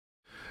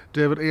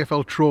David,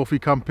 EFL Trophy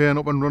campaign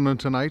up and running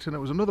tonight, and it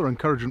was another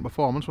encouraging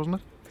performance, wasn't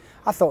it?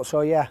 I thought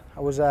so, yeah. I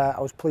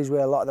was pleased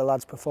with a lot of the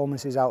lads'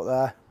 performances out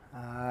there.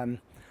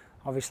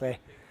 Obviously,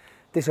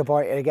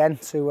 disappointed again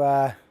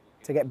to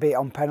get beat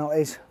on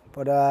penalties,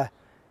 but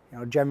you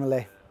know,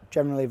 generally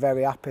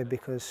very happy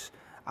because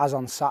as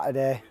on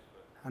Saturday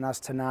and as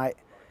tonight,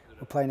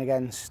 we've played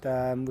against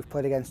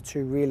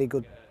two really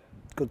good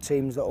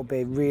teams that will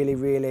be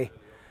really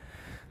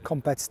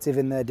competitive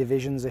in their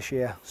divisions this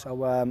year.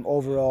 So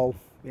overall,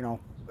 you know,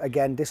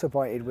 again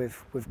disappointed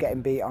with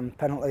getting beat on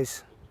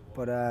penalties,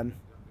 but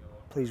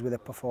pleased with the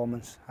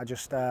performance.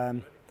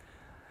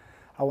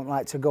 I wouldn't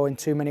like to go in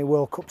too many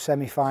World Cup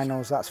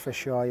semi-finals, that's for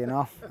sure. You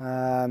know,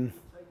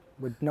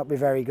 we'd not be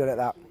very good at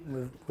that.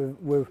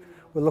 We're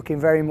looking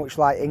very much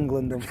like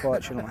England,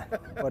 unfortunately.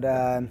 But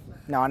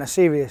no, on a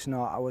serious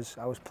note, I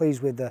was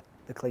pleased with the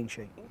clean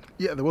sheet.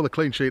 Yeah, there was a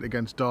clean sheet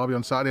against Derby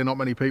on Saturday. Not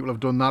many people have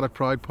done that at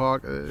Pride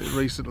Park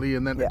recently,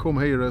 and then to come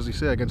here, as you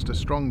say, against a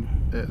strong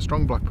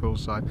Blackpool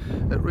side,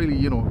 it really,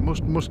 you know,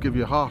 must give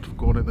you heart for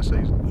going into the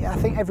season. Yeah, I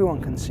think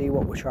everyone can see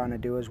what we're trying to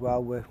do as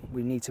well.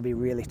 We need to be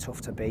really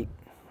tough to beat.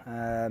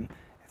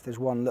 If there's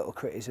one little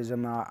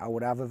criticism I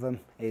would have of them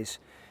is,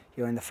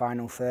 you know, in the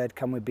final third,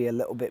 can we be a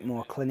little bit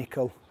more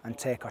clinical and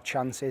take our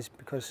chances?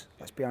 Because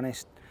let's be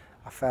honest,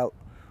 I felt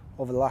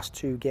over the last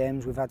 2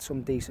 games we've had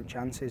some decent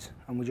chances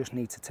and we just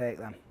need to take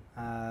them.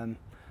 And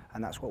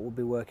that's what we'll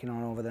be working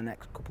on over the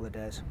next couple of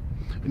days.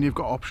 And you've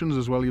got options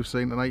as well. You've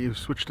seen tonight, you've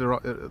switched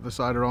the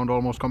side around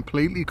almost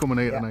completely coming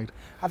here tonight.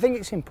 I think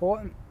it's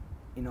important,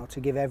 you know, to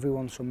give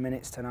everyone some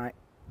minutes tonight.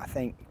 I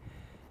think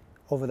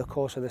over the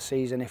course of the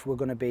season, if we're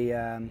going to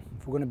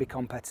be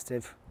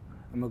competitive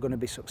and we're going to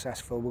be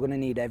successful, we're going to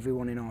need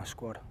everyone in our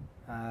squad.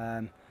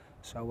 I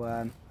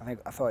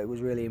thought it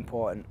was really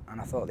important,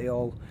 and I thought it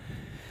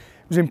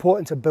was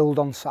important to build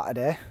on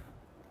Saturday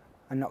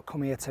and not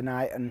come here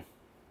tonight and,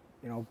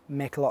 you know,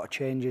 make a lot of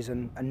changes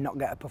and not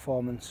get a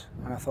performance.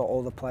 And I thought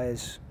all the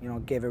players, you know,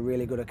 gave a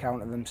really good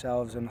account of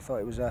themselves, and I thought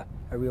it was a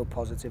real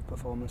positive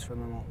performance from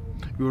them all.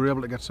 You were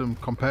able to get some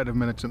competitive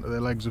minutes into the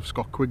legs of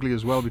Scott Quigley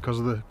as well because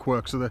of the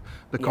quirks of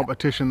the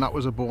competition. That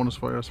was a bonus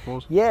for you, I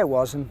suppose. Yeah, it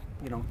was, and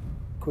you know,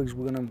 Quiggs,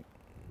 we're going to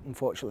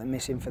unfortunately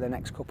miss him for the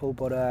next couple,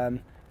 but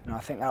you know,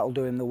 I think that'll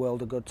do him the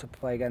world of good to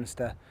play against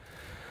a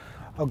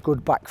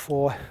good back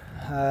four,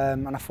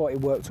 and I thought he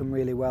worked him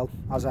really well,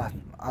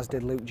 as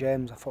did Luke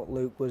James. I thought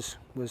Luke was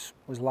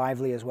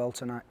lively as well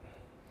tonight.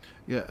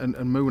 Yeah, and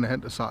moving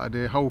ahead to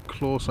Saturday, how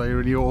close are you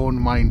in your own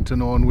mind to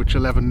knowing which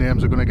 11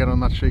 names are going to get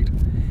on that sheet?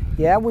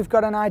 Yeah, we've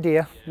got an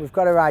idea. We've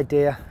got our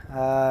idea,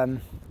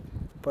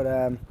 but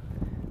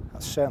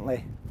that's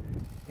certainly,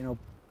 you know,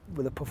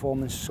 with the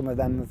performance some of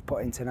them have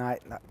put in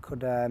tonight, that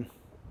could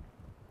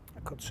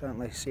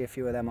certainly see a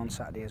few of them on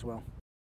Saturday as well.